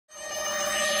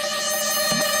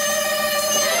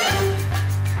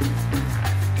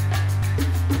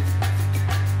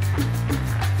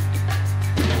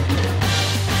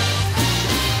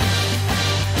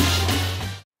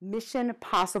Mission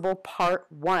Possible Part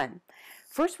 1.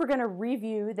 First, we're going to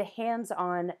review the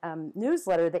hands-on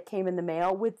newsletter that came in the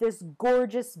mail with this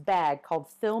gorgeous bag called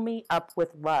Fill Me Up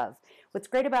with Love. What's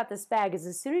great about this bag is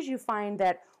as soon as you find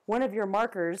that one of your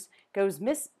markers goes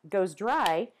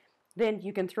dry, then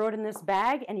you can throw it in this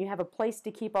bag and you have a place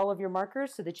to keep all of your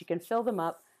markers so that you can fill them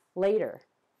up later.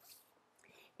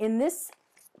 In this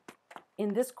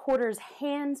quarter's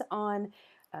hands-on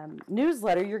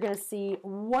newsletter, you're going to see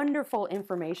wonderful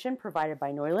information provided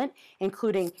by Neuland,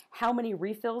 including how many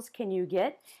refills can you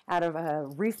get out of a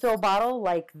refill bottle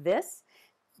like this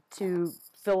to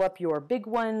fill up your big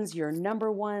ones, your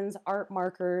number ones, art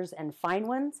markers, and fine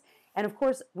ones. And of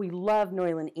course, we love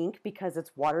Neuland ink because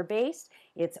it's water-based,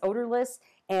 it's odorless,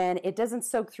 and it doesn't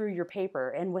soak through your paper.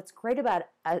 And what's great about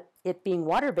it being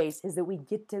water-based is that we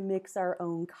get to mix our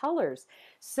own colors.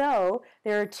 So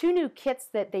there are two new kits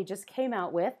that they just came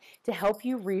out with to help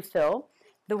you refill.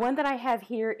 The one that I have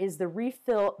here is the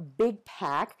Refill Big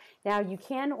Pack. Now you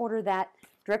can order that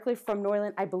directly from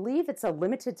Neuland. I believe it's a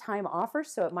limited time offer,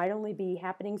 so it might only be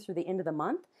happening through the end of the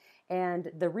month. And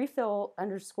the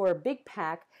Refill_Big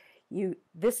Pack,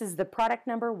 this is the product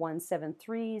number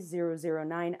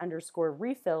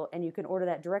 173009_refill, and you can order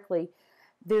that directly.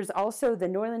 There's also the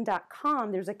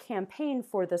Neuland.com. There's a campaign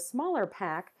for the smaller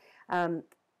pack, and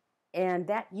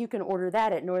that you can order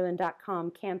that at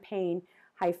Neuland.com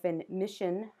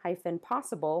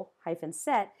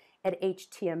campaign-Mission-Possible-set at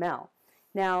HTML.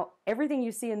 Now, everything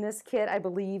you see in this kit, I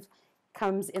believe,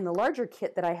 comes in the larger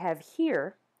kit that I have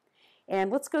here.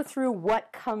 And let's go through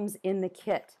what comes in the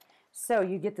kit. So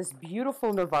you get this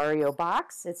beautiful Novario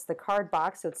box. It's the card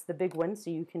box, so it's the big one, so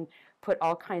you can put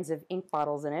all kinds of ink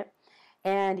bottles in it.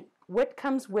 And what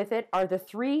comes with it are the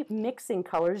three mixing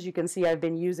colors. You can see I've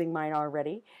been using mine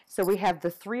already. So we have the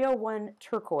 301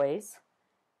 turquoise,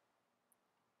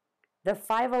 the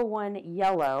 501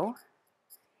 yellow,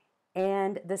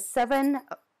 and the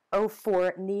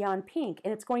 704 neon pink.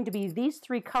 And it's going to be these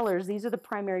three colors. These are the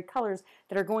primary colors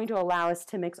that are going to allow us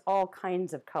to mix all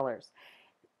kinds of colors.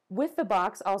 With the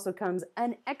box also comes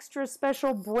an extra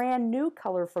special brand new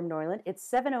color from Neuland. It's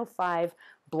 705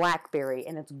 Blackberry,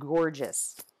 and it's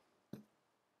gorgeous.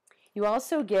 You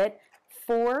also get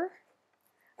 4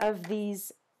 of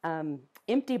these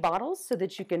empty bottles so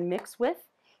that you can mix with,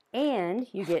 and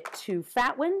you get 2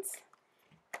 fat ones.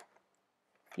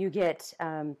 You get,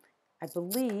 I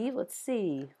believe, let's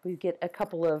see, we get a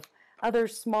couple of other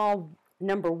small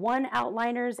number 1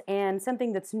 outliners, and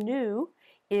something that's new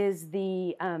is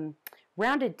the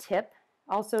rounded tip,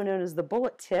 also known as the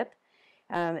bullet tip.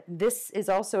 This is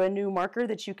also a new marker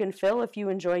that you can fill if you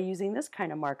enjoy using this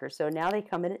kind of marker. So now they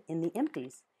come in the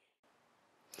empties.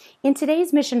 In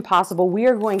today's Mission Possible, we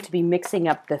are going to be mixing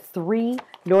up the 3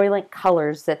 Neuland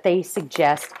colors that they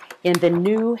suggest in the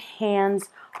new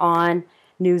hands-on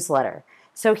newsletter.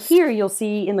 So here you'll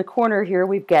see in the corner here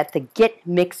we've got the Get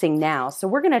Mixing Now. So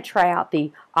we're going to try out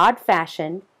the Odd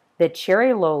Fashioned, the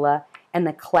Cherry Lola, and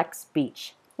the Klecks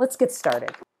Beach. Let's get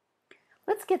started.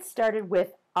 Let's get started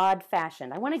with Odd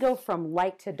Fashioned. I want to go from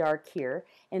light to dark here,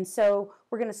 and so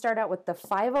we're going to start out with the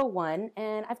 501,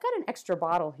 and I've got an extra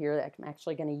bottle here that I'm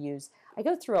actually going to use. I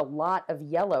go through a lot of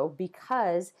yellow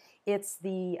because it's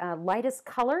the lightest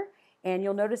color, and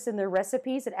you'll notice in their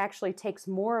recipes it actually takes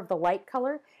more of the light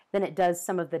color than it does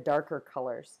some of the darker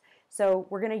colors. So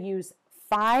we're going to use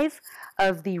 5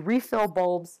 of the refill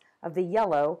bulbs of the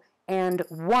yellow and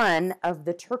 1 of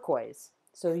the turquoise.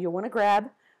 So you'll want to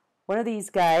grab one of these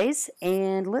guys,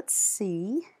 and let's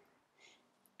see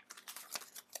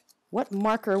what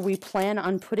marker we plan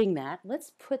on putting that.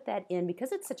 Let's put that in,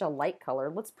 because it's such a light color,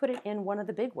 let's put it in one of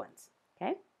the big ones,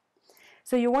 okay?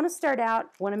 So you want to start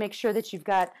out, want to make sure that you've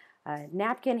got a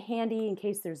napkin handy in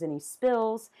case there's any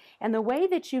spills. And the way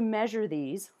that you measure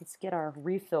these, let's get our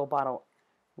refill bottle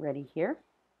ready here,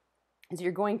 is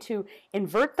you're going to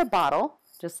invert the bottle,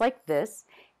 just like this,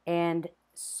 and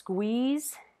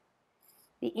squeeze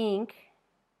the ink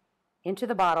into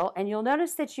the bottle, and you'll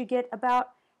notice that you get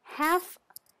about half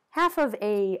of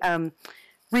a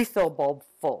refill bulb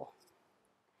full.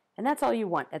 And that's all you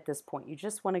want at this point. You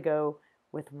just want to go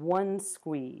with 1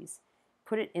 squeeze.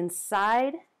 Put it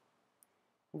inside,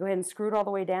 go ahead and screw it all the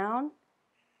way down,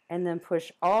 and then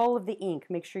push all of the ink.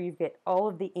 Make sure you get all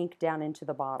of the ink down into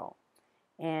the bottle.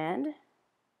 And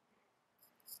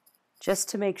just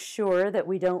to make sure that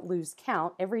we don't lose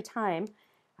count, every time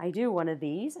I do one of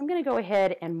these, I'm going to go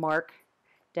ahead and mark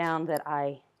down that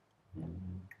I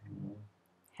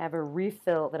have a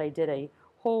refill, that I did a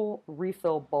whole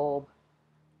refill bulb,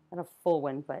 not a full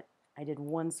one, but I did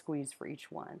 1 squeeze for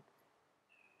each one.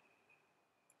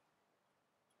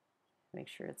 Make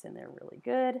sure it's in there really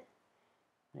good.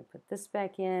 I put this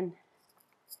back in,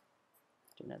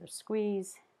 do another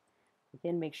squeeze.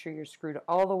 Again, make sure you're screwed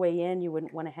all the way in. You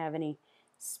wouldn't want to have any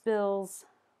spills.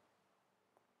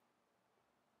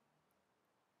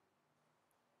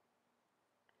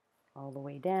 All the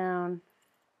way down,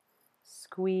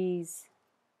 squeeze.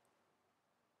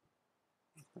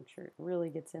 Make sure it really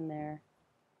gets in there.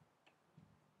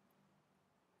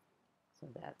 So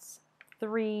that's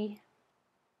 3.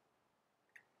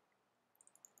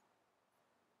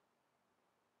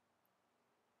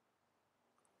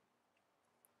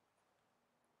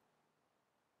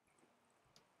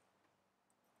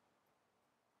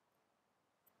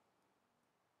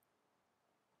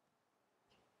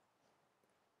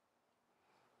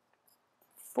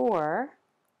 Four,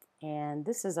 and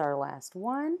this is our last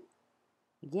one.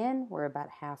 Again, we're about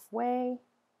halfway.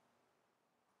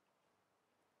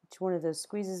 Each one of those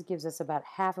squeezes gives us about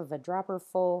half of a dropper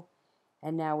full,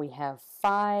 and now we have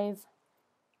 5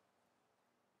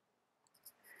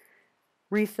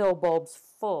 refill bulbs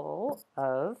full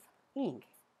of ink.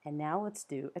 And now let's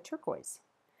do a turquoise.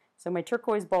 So my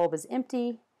turquoise bulb is empty.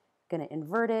 I'm going to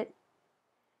invert it.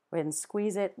 Go ahead and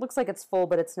squeeze it. Looks like it's full,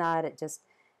 but it's not. It just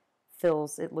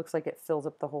fills. It looks like it fills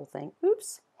up the whole thing.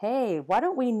 Oops. Hey, why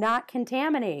don't we not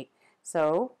contaminate?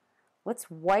 So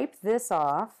let's wipe this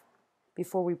off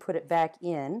before we put it back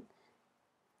in.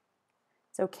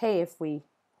 It's okay if we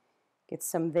get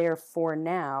some there for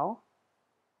now,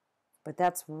 but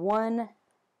that's one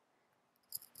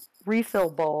refill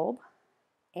bulb.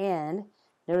 And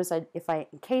notice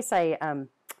in case I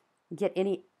get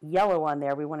any yellow on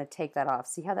there, we want to take that off.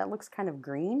 See how that looks kind of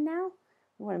green now?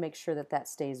 We want to make sure that that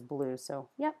stays blue. So,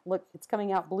 yep, look, it's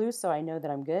coming out blue, so I know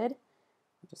that I'm good.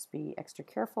 I'll just be extra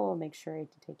careful and make sure I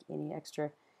take any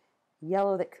extra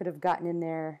yellow that could have gotten in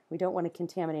there. We don't want to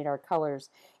contaminate our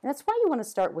colors. And that's why you want to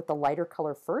start with the lighter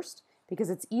color first, because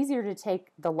it's easier to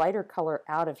take the lighter color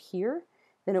out of here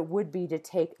than it would be to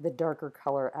take the darker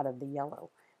color out of the yellow.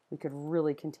 We could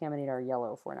really contaminate our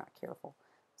yellow if we're not careful.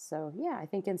 So yeah, I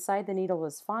think inside the needle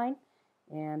is fine,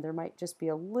 and there might just be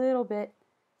a little bit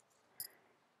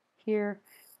here,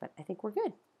 but I think we're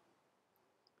good.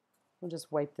 We'll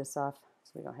just wipe this off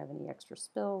so we don't have any extra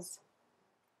spills.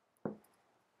 I'll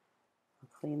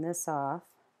clean this off.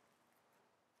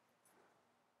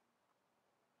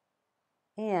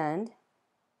 And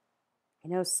I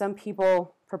know some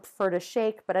people prefer to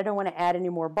shake, but I don't want to add any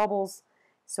more bubbles,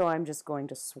 so I'm just going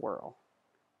to swirl.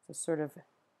 So sort of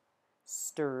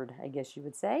stirred, I guess you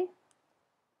would say.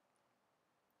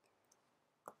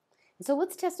 And so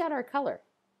let's test out our color.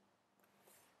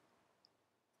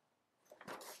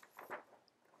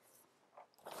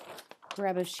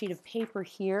 Grab a sheet of paper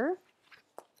here.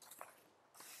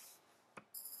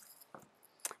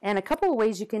 And a couple of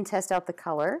ways you can test out the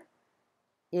color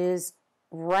is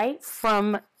right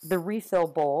from the refill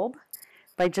bulb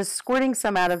by just squirting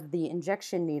some out of the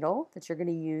injection needle that you're going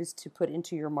to use to put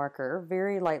into your marker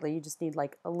very lightly. You just need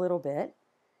like a little bit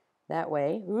that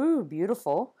way. Ooh,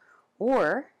 beautiful.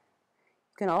 Or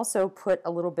you can also put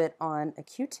a little bit on a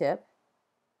Q-tip.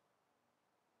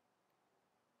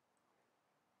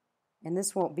 And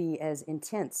this won't be as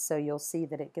intense, so you'll see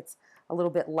that it gets a little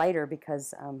bit lighter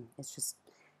because it's just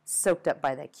soaked up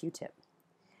by that Q-tip.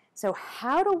 So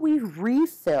how do we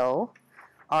refill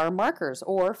our markers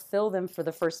or fill them for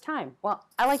the first time? Well,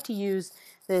 I like to use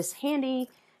this handy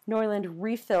Neuland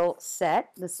refill set.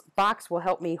 This box will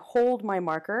help me hold my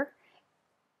marker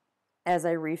as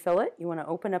I refill it. You want to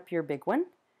open up your big one,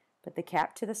 put the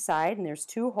cap to the side, and there's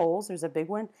 2 holes. There's a big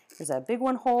one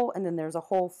hole, and then there's a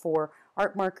hole for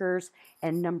art markers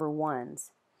and number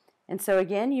 1s. And so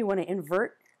again, you want to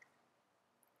invert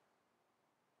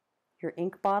your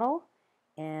ink bottle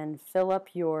and fill up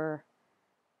your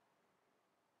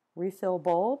refill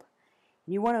bulb.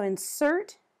 You want to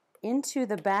insert into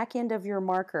the back end of your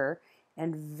marker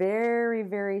and very,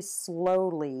 very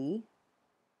slowly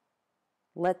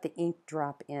let the ink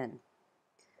drop in.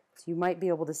 So you might be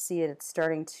able to see it. It's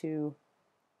starting to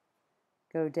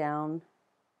go down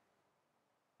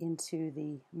into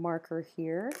the marker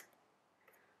here.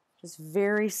 Just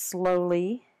very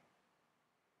slowly.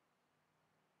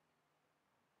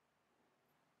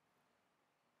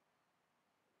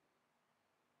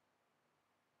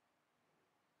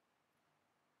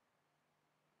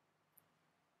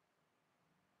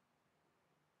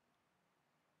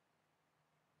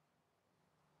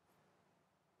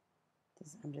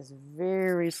 I'm just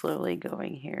very slowly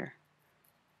going here.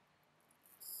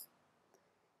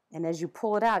 And as you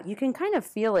pull it out, you can kind of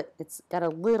feel it. It's got a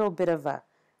little bit of a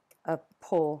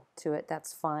pull to it.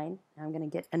 That's fine. Now I'm going to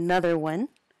get another one.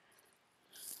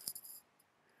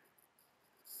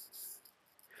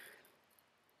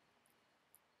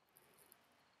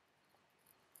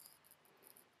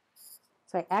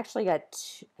 So I actually got,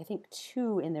 I think,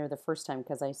 2 in there the first time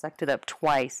because I sucked it up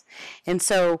twice. And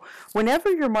so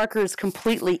whenever your marker is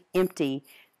completely empty,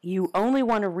 you only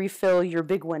want to refill your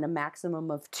big one a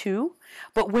maximum of 2.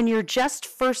 But when you're just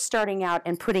first starting out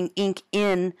and putting ink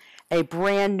in a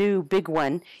brand new big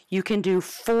one, you can do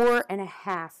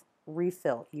 4.5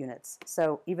 refill units.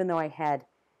 So even though I had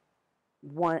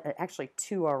actually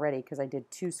 2 already because I did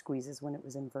 2 squeezes when it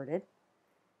was inverted,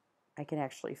 I can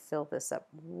actually fill this up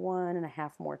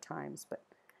 1.5 more times, but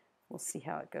we'll see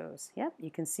how it goes. Yep, you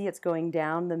can see it's going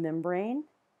down the membrane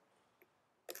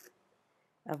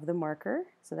of the marker.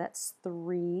 So that's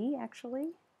 3 actually.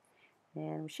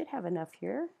 And we should have enough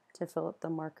here to fill up the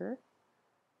marker.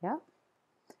 Yep.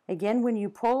 Again, when you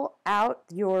pull out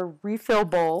your refill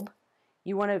bulb,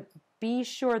 you want to be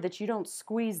sure that you don't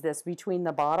squeeze this between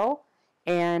the bottle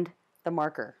and the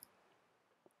marker,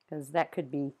 because that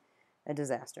could be a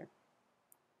disaster.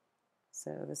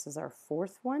 So this is our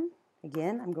 4th one.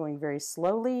 Again, I'm going very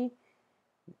slowly.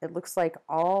 It looks like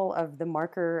all of the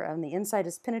marker on the inside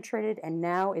is penetrated, and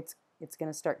now it's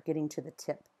going to start getting to the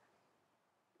tip.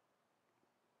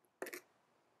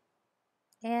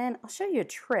 And I'll show you a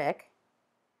trick.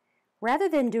 Rather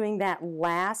than doing that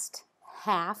last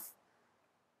half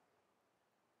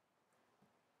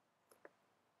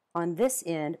on this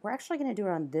end, we're actually going to do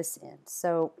it on this end.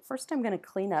 So first I'm going to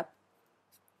clean up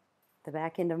the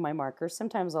back end of my marker.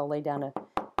 Sometimes I'll lay down a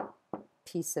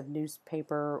piece of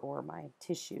newspaper or my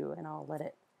tissue and I'll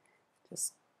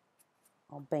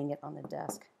bang it on the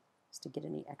desk just to get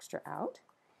any extra out.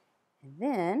 And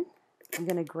then I'm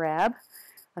going to grab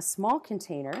a small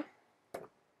container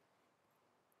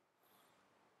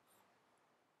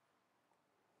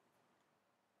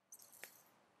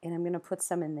and I'm going to put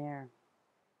some in there.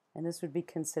 And this would be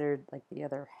considered like the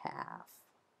other half.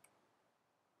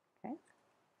 Okay.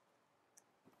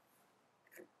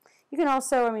 You can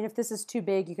also, I mean, if this is too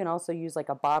big, you can also use like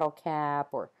a bottle cap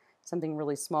or something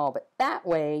really small. But that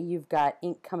way, you've got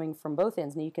ink coming from both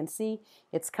ends. And you can see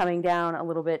it's coming down a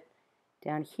little bit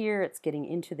down here. It's getting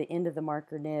into the end of the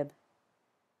marker nib.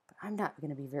 But I'm not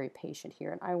going to be very patient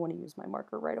here, and I want to use my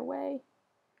marker right away.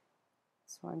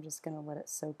 So I'm just going to let it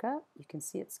soak up. You can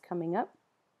see it's coming up.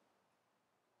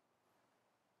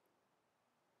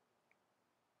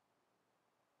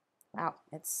 Wow,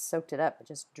 it soaked it up. It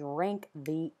just drank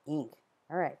the ink.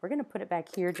 All right, we're going to put it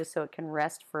back here just so it can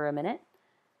rest for a minute.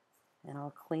 And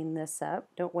I'll clean this up.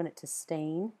 Don't want it to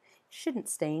stain. It shouldn't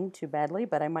stain too badly,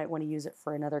 but I might want to use it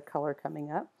for another color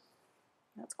coming up.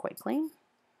 That's quite clean.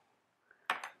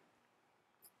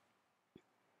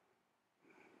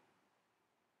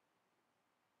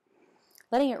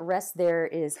 Letting it rest there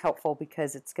is helpful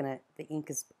because the ink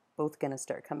is both going to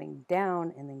start coming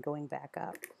down and then going back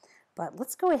up. But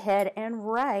let's go ahead and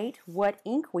write what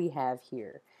ink we have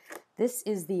here. This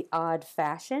is the Odd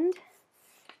Fashioned.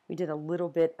 We did a little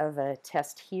bit of a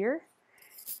test here.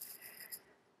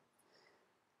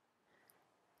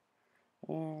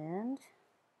 And,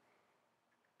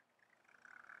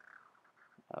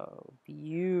 oh,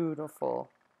 beautiful.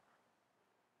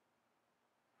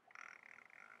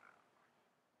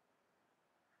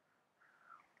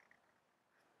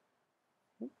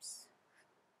 Oops.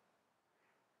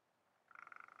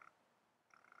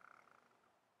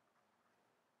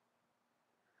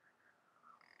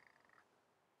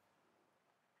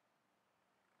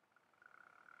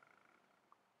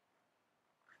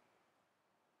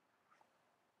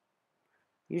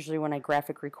 Usually when I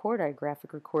graphic record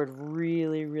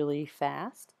really, really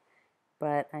fast.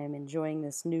 But I am enjoying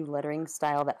this new lettering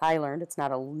style that I learned. It's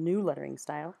not a new lettering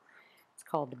style. It's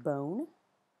called Bone.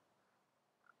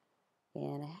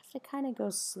 And I have to kind of go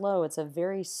slow. It's a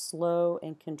very slow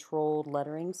and controlled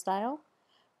lettering style.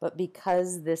 But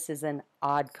because this is an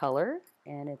odd color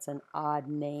and it's an odd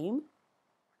name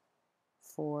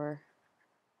for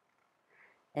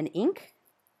an ink,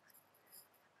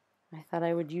 I thought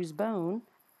I would use Bone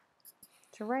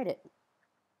to write it.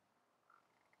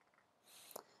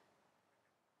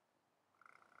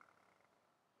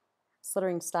 This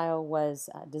lettering style was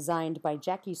designed by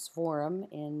Jackie Sforum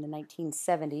in the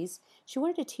 1970s. She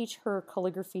wanted to teach her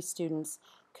calligraphy students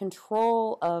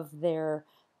control of their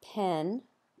pen,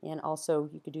 and also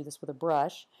you could do this with a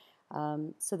brush,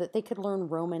 so that they could learn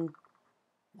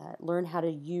learn how to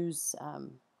use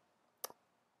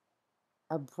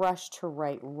a brush to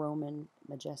write Roman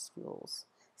majuscules.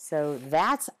 So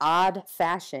that's Odd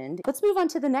Fashioned. Let's move on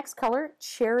to the next color,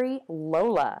 Cherry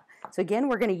Lola. So again,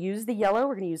 we're going to use the yellow.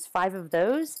 We're going to use 5 of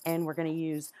those, and we're going to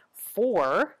use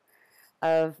 4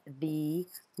 of the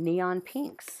neon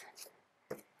pinks.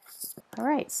 All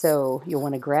right, so you'll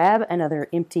want to grab another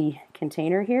empty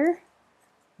container here.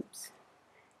 Oops.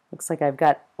 Looks like I've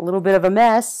got a little bit of a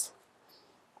mess.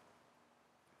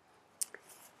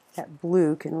 That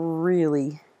blue can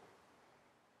really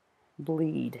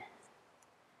bleed.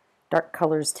 Dark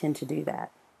colors tend to do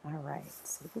that. All right,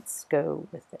 so let's go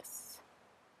with this.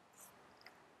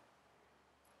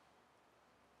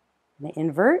 I'm going to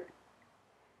invert.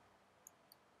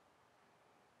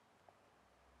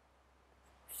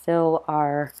 Fill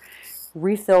our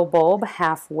refill bulb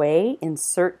halfway.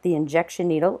 Insert the injection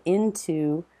needle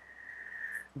into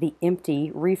the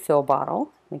empty refill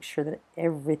bottle. Make sure that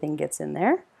everything gets in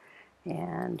there.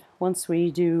 And once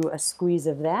we do a squeeze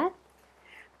of that,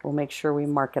 we'll make sure we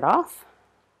mark it off.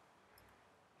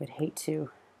 I'd hate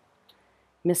to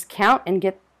miscount and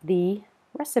get the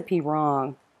recipe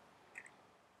wrong.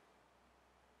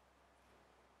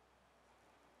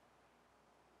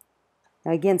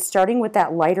 Now again, starting with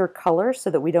that lighter color so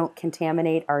that we don't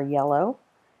contaminate our yellow.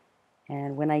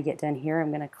 And when I get done here, I'm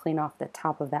going to clean off the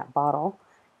top of that bottle.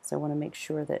 So I want to make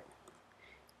sure that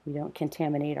we don't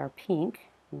contaminate our pink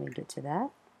when we get to that.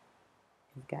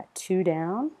 We've got 2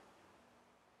 down.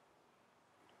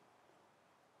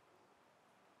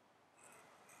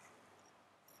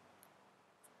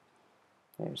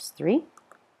 There's 3.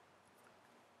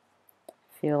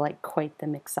 Feel like quite the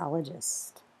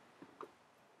mixologist.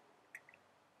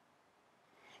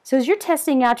 So as you're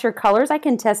testing out your colors, I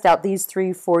can test out these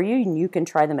 3 for you, and you can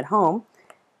try them at home.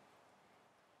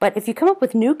 But if you come up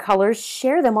with new colors,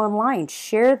 share them online.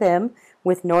 Share them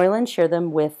with Neuland, share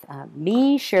them with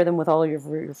me, share them with all of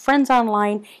your friends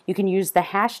online. You can use the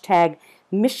hashtag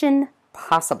Mischen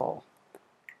Possible.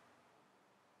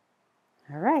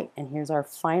 All right, and here's our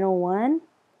final one.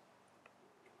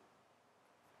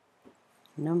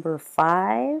 Number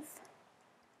 5.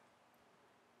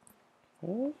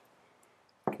 Okay.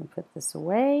 I can put this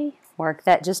away, mark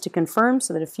that just to confirm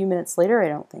so that a few minutes later I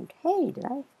don't think, hey, did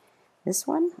I this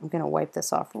one? I'm going to wipe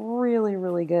this off really,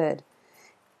 really good.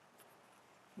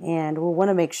 And we'll want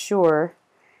to make sure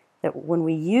that when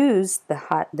we use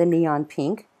the neon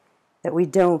pink, that we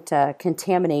don't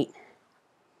contaminate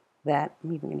that.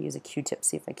 I'm even going to use a Q-tip,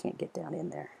 see if I can't get down in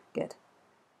there. Good.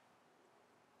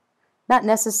 Not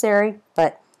necessary,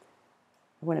 but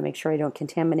I want to make sure I don't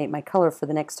contaminate my color for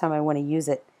the next time I want to use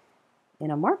it in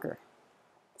a marker.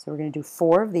 So we're going to do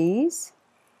 4 of these.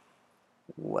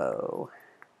 Whoa.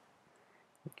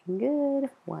 Looking good.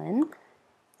 1.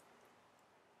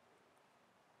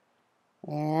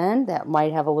 And that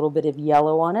might have a little bit of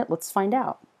yellow on it. Let's find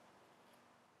out.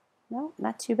 No,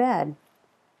 not too bad.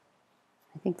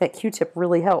 I think that Q-tip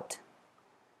really helped.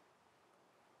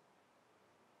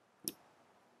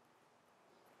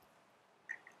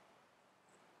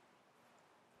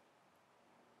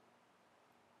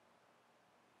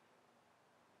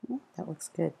 That looks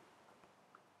good.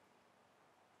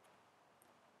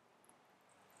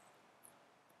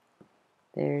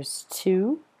 There's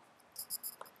 2.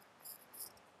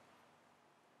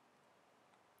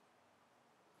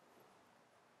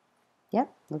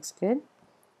 Yep, looks good.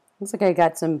 Looks like I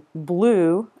got some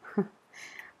blue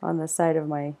on the side of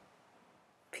my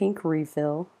pink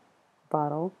refill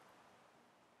bottle.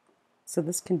 So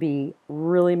this can be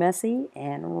really messy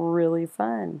and really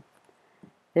fun.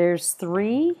 There's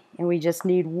 3, and we just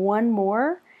need 1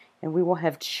 more, and we will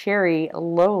have Cherry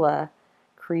Lola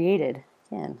created.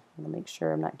 Again, I'm going to make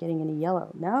sure I'm not getting any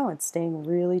yellow. No, it's staying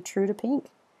really true to pink.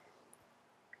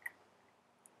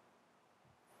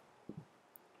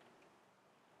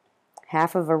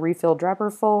 Half of a refill dropper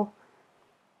full.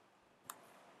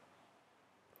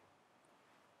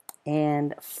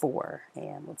 And 4.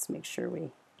 And let's make sure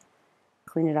we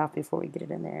clean it off before we get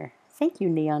it in there. Thank you,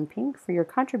 Neon Pink, for your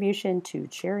contribution to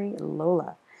Cherry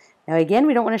Lola. Now again,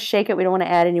 we don't want to shake it. We don't want to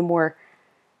add any more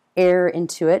air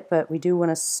into it, but we do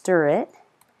want to stir it.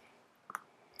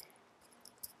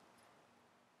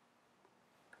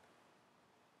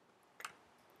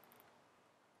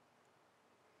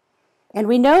 And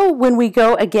we know when we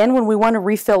go, again, when we want to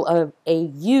refill a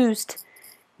used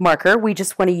marker, we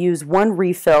just want to use 1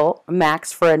 refill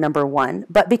max for a number 1.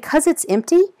 But because it's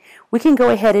empty, we can go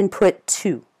ahead and put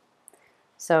 2.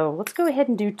 So let's go ahead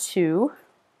and do 2. I'm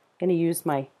going to use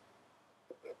my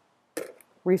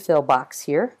refill box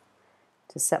here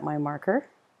to set my marker.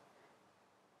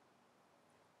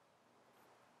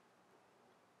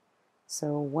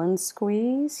 So 1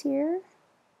 squeeze here.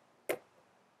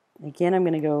 Again, I'm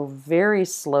going to go very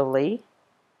slowly.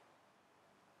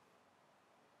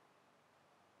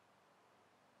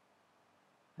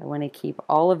 I want to keep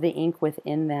all of the ink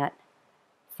within that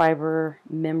fiber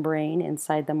membrane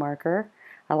inside the marker.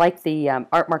 I like the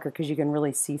art marker because you can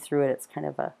really see through it. It's kind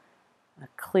of a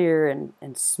clear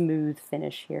and smooth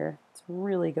finish here. It's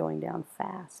really going down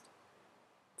fast.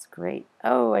 It's great.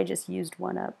 Oh, I just used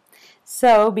one up.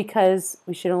 So, because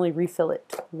we should only refill it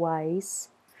twice,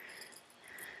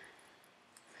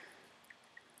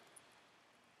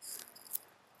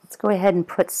 let's go ahead and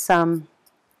put some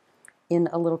in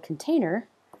a little container.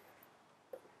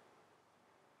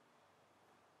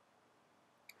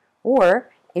 Or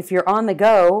if you're on the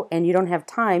go and you don't have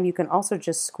time, you can also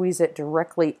just squeeze it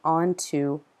directly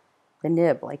onto the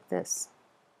nib like this.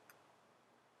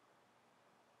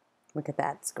 Look at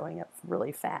that, it's going up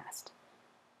really fast.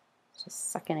 Just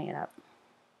sucking it up.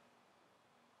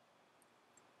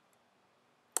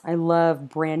 I love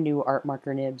brand new art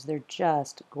marker nibs. They're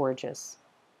just gorgeous.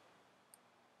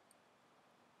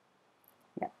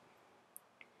 Yeah.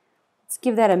 Let's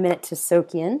give that a minute to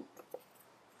soak in.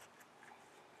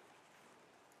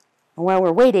 And while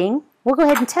we're waiting, we'll go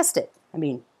ahead and test it. I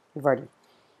mean, we've already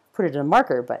put it in a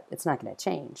marker, but it's not going to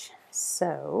change.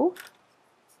 So,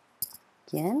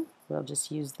 again, we'll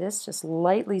just use this, just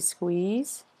lightly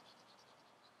squeeze.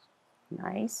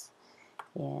 Nice.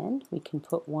 And we can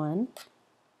put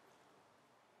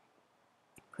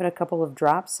a couple of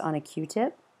drops on a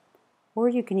Q-tip, or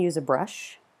you can use a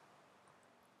brush.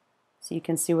 So you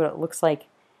can see what it looks like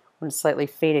when it's slightly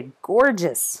faded.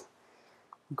 Gorgeous,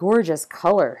 gorgeous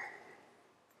color.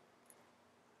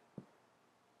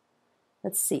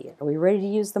 Let's see, are we ready to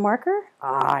use the marker?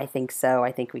 Ah, I think so.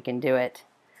 I think we can do it.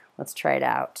 Let's try it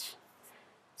out.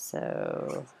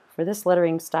 So for this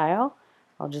lettering style,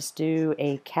 I'll just do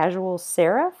a casual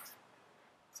serif.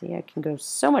 See, I can go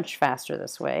so much faster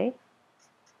this way.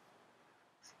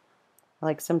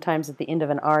 Like sometimes at the end of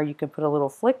an R, you can put a little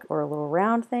flick or a little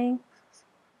round thing.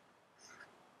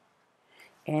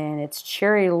 And it's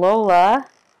Cherry Lola.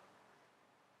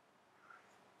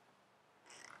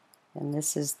 And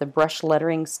this is the brush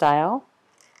lettering style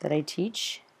that I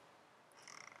teach.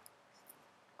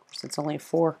 Of course, it's only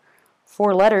four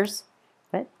letters,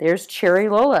 but there's Cherry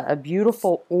Lola, a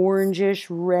beautiful orangish,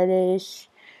 reddish,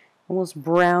 almost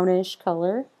brownish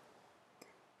color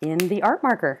in the art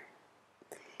marker.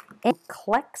 And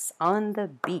Klecks on the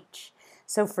beach.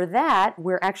 So for that,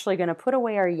 we're actually going to put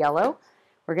away our yellow.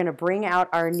 We're going to bring out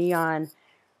our neon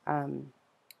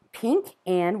pink,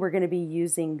 and we're going to be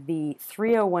using the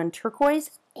 301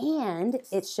 turquoise, and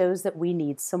it shows that we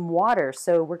need some water.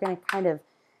 So we're going to kind of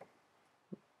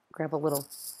grab a little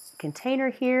container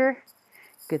here.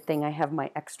 Good thing I have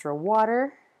my extra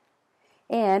water.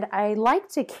 And I like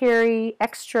to carry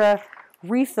extra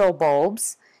refill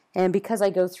bulbs, and because I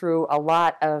go through a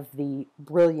lot of the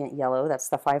brilliant yellow, that's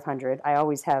the 500, I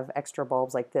always have extra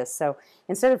bulbs like this. So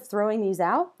instead of throwing these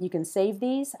out, you can save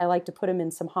these. I like to put them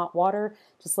in some hot water,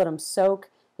 just let them soak,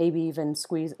 maybe even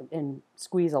squeeze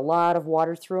a lot of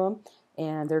water through them.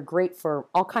 And they're great for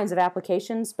all kinds of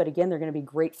applications, but again, they're going to be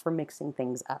great for mixing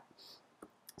things up.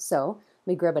 So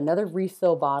let me grab another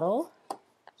refill bottle.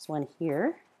 There's one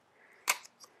here.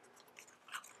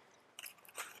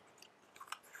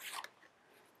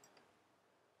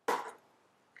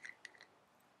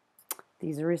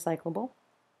 These are recyclable.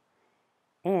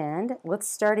 And let's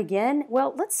start again.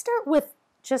 Well, let's start with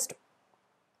just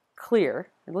clear.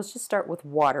 Let's just start with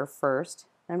water first.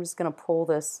 I'm just going to pull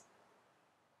this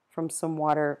from some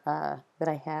water that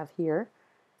I have here.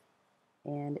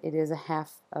 And it is a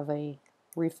half of a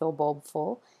refill bulb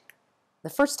full. The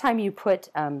first time you put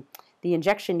the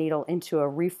injection needle into a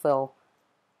refill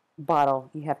bottle,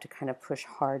 you have to kind of push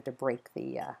hard to break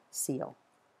the seal.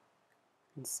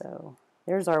 And so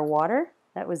there's our water.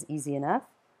 That was easy enough.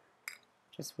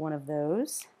 Just one of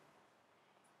those.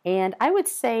 And I would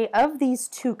say of these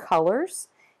two colors,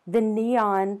 the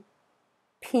neon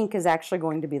pink is actually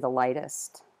going to be the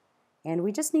lightest. And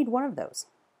we just need one of those.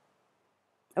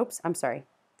 Oops, I'm sorry,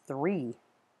 3.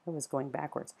 I was going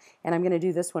backwards. And I'm going to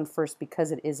do this one first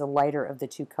because it is a lighter of the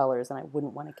two colors and I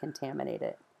wouldn't want to contaminate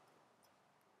it.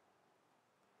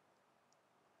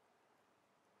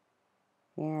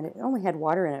 And it only had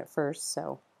water in it first,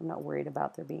 so I'm not worried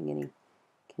about there being any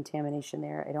contamination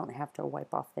there. I don't have to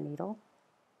wipe off the needle.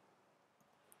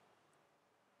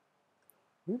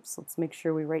 Oops, let's make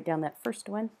sure we write down that first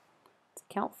one. Let's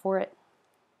account for it.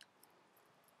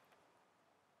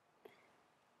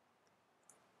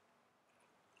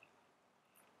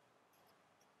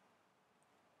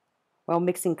 While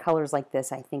mixing colors like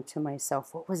this, I think to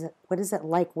myself, what is it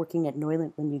like working at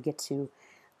Neuland when you get to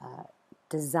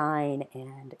design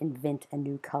and invent a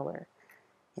new color?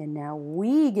 And now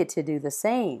we get to do the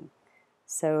same.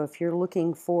 So if you're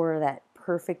looking for that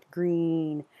perfect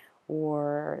green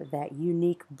or that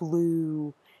unique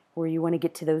blue, or you want to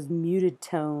get to those muted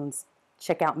tones,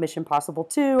 check out Mischen Possible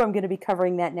 2. I'm going to be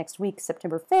covering that next week,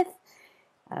 September 5th.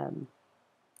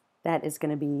 that is going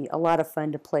to be a lot of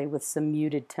fun to play with some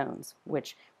muted tones,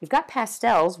 which we've got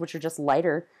pastels, which are just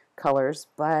lighter colors,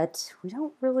 but we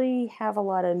don't really have a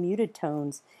lot of muted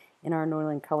tones in our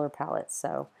Neuland color palette.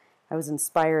 So I was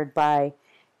inspired by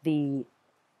the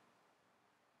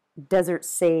desert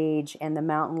sage and the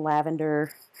mountain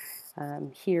lavender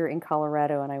here in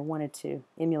Colorado, and I wanted to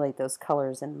emulate those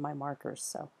colors in my markers.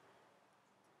 So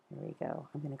there we go.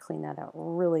 I'm going to clean that out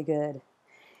really good.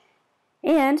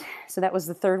 And so that was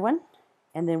the third one,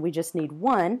 and then we just need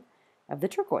one of the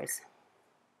turquoise.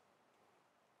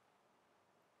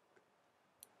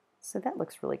 So that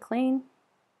looks really clean.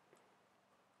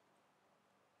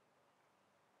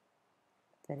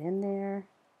 Put that in there,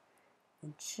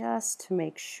 and just to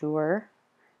make sure,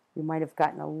 we might have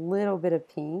gotten a little bit of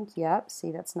pink. Yep,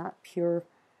 see, that's not pure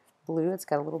blue. It's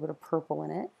got a little bit of purple in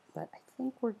it, but I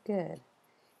think we're good.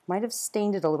 Might have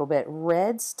stained it a little bit.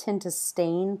 Reds tend to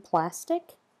stain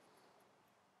plastic.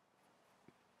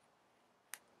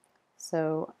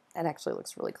 So it actually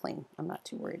looks really clean. I'm not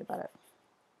too worried about it.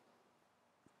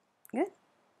 Good.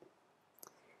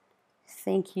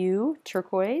 Thank you,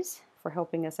 turquoise, for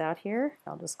helping us out here.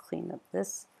 I'll just clean up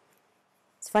this.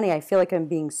 It's funny, I feel like I'm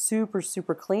being super,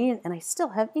 super clean, and I still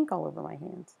have ink all over my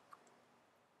hands.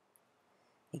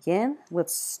 Again,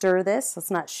 let's stir this.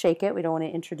 Let's not shake it. We don't want to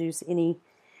introduce any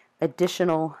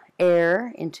additional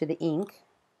air into the ink.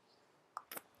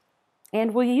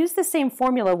 And we'll use the same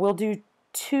formula. We'll do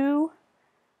 2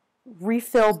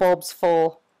 refill bulbs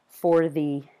full for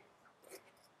the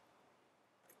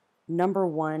number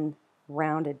 1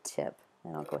 rounded tip.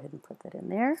 And I'll go ahead and put that in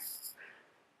there.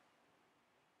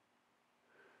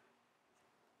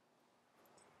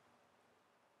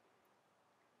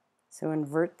 So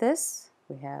invert this.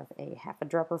 We have a half a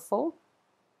dropper full.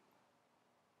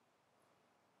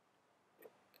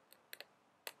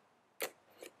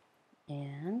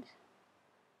 And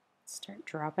start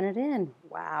dropping it in.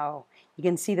 Wow. You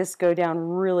can see this go down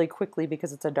really quickly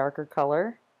because it's a darker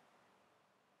color.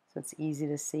 So it's easy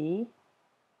to see.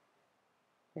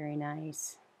 Very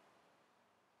nice.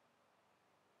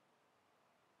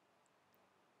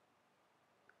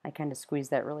 I kind of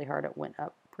squeezed that really hard. It went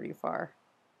up pretty far.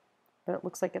 But it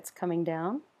looks like it's coming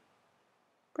down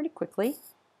pretty quickly.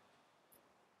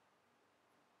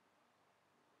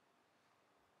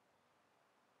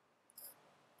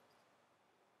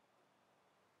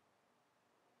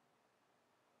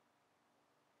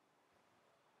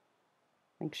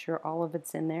 Make sure all of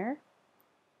it's in there.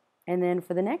 And then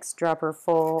for the next dropper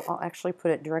full, I'll actually put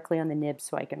it directly on the nib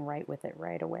so I can write with it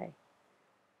right away.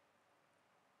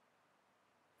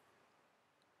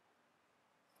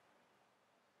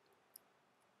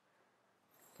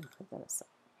 Put that aside.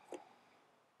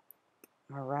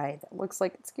 All right, that looks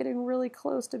like it's getting really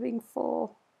close to being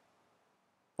full,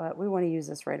 but we want to use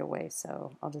this right away,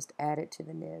 so I'll just add it to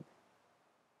the nib.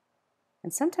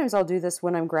 And sometimes I'll do this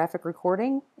when I'm graphic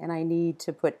recording and I need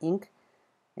to put ink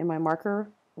in my marker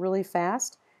really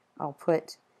fast. I'll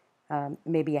put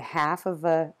maybe a half of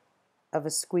a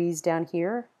squeeze down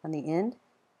here on the end,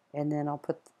 and then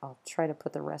I'll try to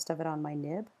put the rest of it on my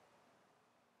nib.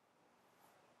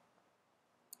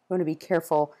 I want to be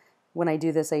careful when I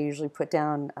do this. I usually put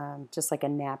down just like a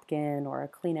napkin or a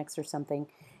Kleenex or something,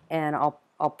 and I'll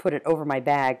put it over my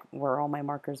bag where all my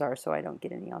markers are so I don't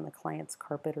get any on the client's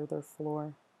carpet or their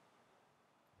floor.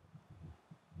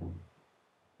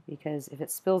 Because if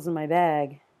it spills in my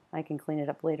bag, I can clean it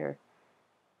up later,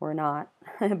 or not.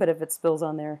 But if it spills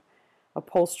on their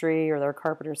upholstery or their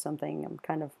carpet or something, I'm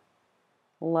kind of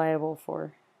liable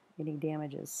for any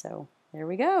damages. So there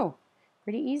we go.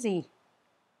 Pretty easy.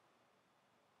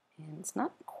 And it's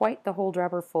not quite the whole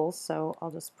dropper full, so I'll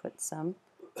just put some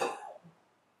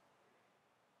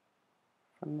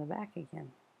from the back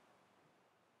again.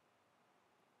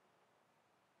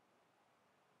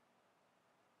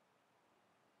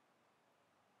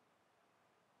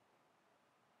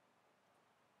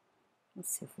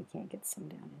 Let's see if we can't get some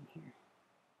down in here.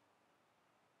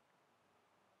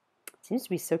 It seems to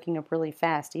be soaking up really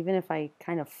fast. Even if I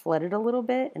kind of flood it a little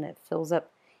bit and it fills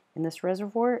up in this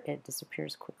reservoir, it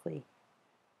disappears quickly.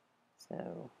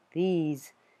 So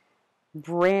these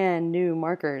brand new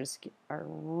markers are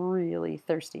really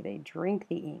thirsty. They drink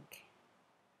the ink.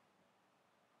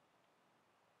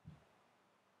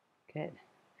 Good.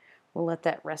 We'll let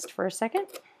that rest for a second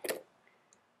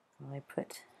while I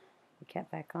put the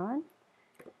cap back on.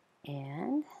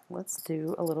 And let's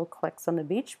do a little Klecks on the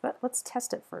beach, but let's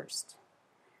test it first.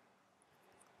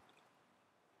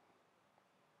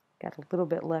 Got a little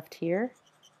bit left here.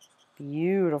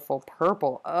 Beautiful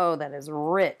purple. Oh, that is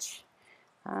rich.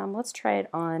 Let's try it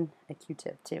on a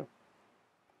Q-tip too.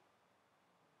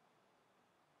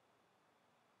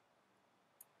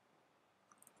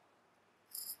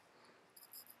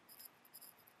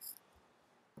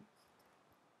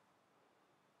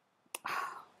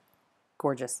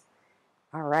 Gorgeous.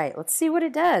 All right, let's see what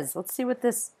it does. Let's see what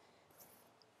this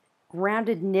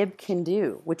rounded nib can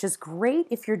do, which is great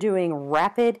if you're doing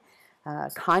rapid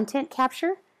content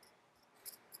capture.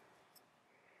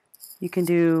 You can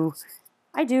do,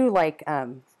 I do like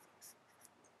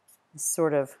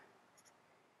sort of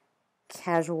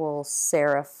casual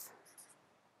serif.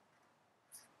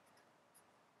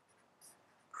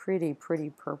 Pretty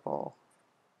purple.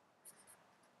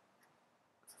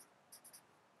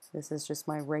 This is just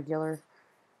my regular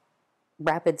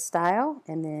rapid style.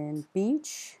 And then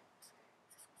beach.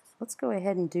 Let's go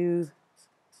ahead and do,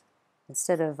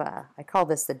 instead of, I call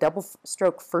this the double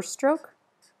stroke first stroke,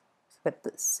 but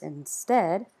this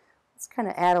instead, let's kind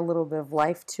of add a little bit of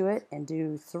life to it and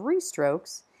do 3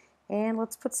 strokes. And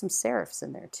let's put some serifs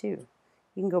in there too.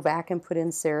 You can go back and put in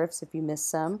serifs if you miss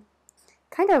some.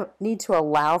 Kind of need to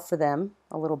allow for them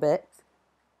a little bit.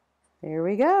 There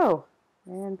we go.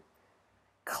 And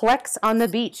Klecks on the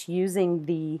beach using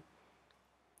the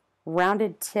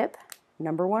rounded tip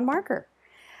 #1 marker.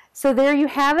 So there you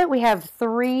have it. We have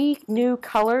 3 new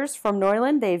colors from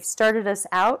Neuland. They've started us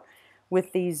out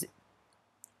with these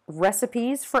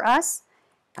recipes for us.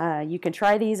 You can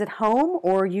try these at home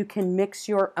or you can mix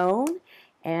your own.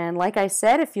 And like I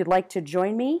said, if you'd like to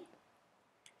join me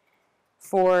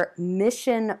for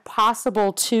Mission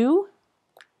Possible 2,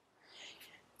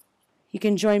 you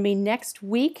can join me next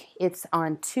week. It's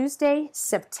on Tuesday,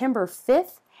 September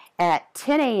 5th at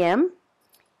 10 a.m.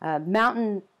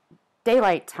 Mountain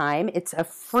Daylight Time. It's a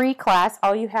free class.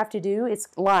 All you have to do, it's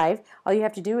live. All you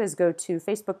have to do is go to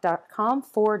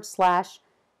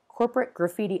facebook.com/corporate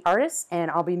graffiti artists, and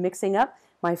I'll be mixing up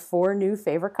my 4 new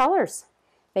favorite colors.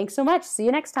 Thanks so much. See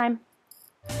you next time.